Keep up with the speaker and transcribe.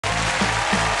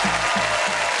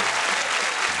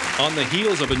On the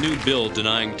heels of a new bill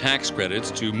denying tax credits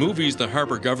to movies the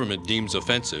Harper government deems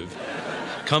offensive,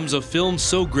 comes a film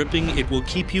so gripping it will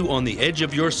keep you on the edge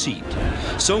of your seat,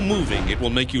 so moving it will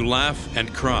make you laugh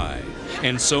and cry,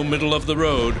 and so middle of the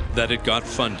road that it got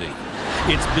funding.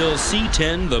 It's Bill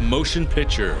C10 The Motion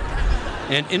Picture,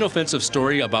 an inoffensive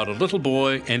story about a little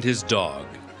boy and his dog.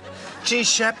 Gee,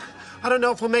 Shep, I don't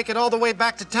know if we'll make it all the way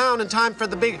back to town in time for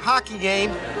the big hockey game.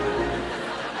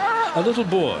 A little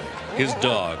boy, his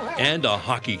dog, and a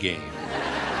hockey game.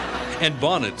 And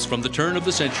bonnets from the turn of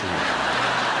the century.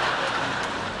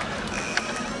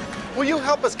 Will you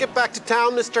help us get back to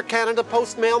town, Mr. Canada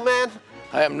Post Mailman?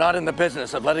 I am not in the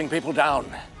business of letting people down.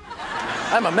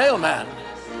 I'm a mailman.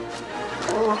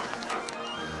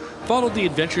 Followed the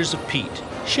adventures of Pete,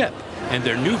 Shep, and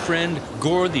their new friend,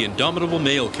 Gore the Indomitable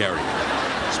Mail Carrier.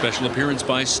 Special appearance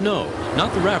by Snow,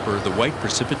 not the rapper, the White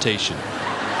Precipitation.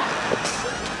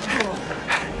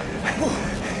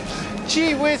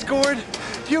 Gee whiz, Gord,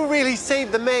 you really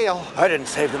saved the mail. I didn't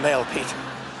save the mail, Pete.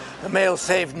 The mail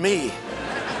saved me.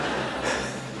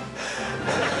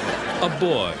 A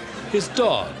boy, his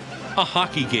dog, a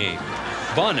hockey game,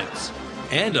 bonnets,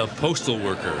 and a postal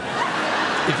worker.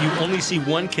 If you only see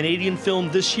one Canadian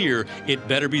film this year, it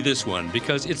better be this one,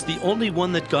 because it's the only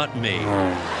one that got made.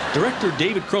 Director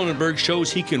David Cronenberg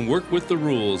shows he can work with the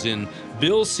rules in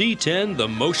Bill C10 The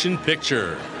Motion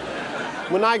Picture.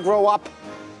 When I grow up,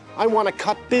 I want to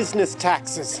cut business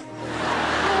taxes.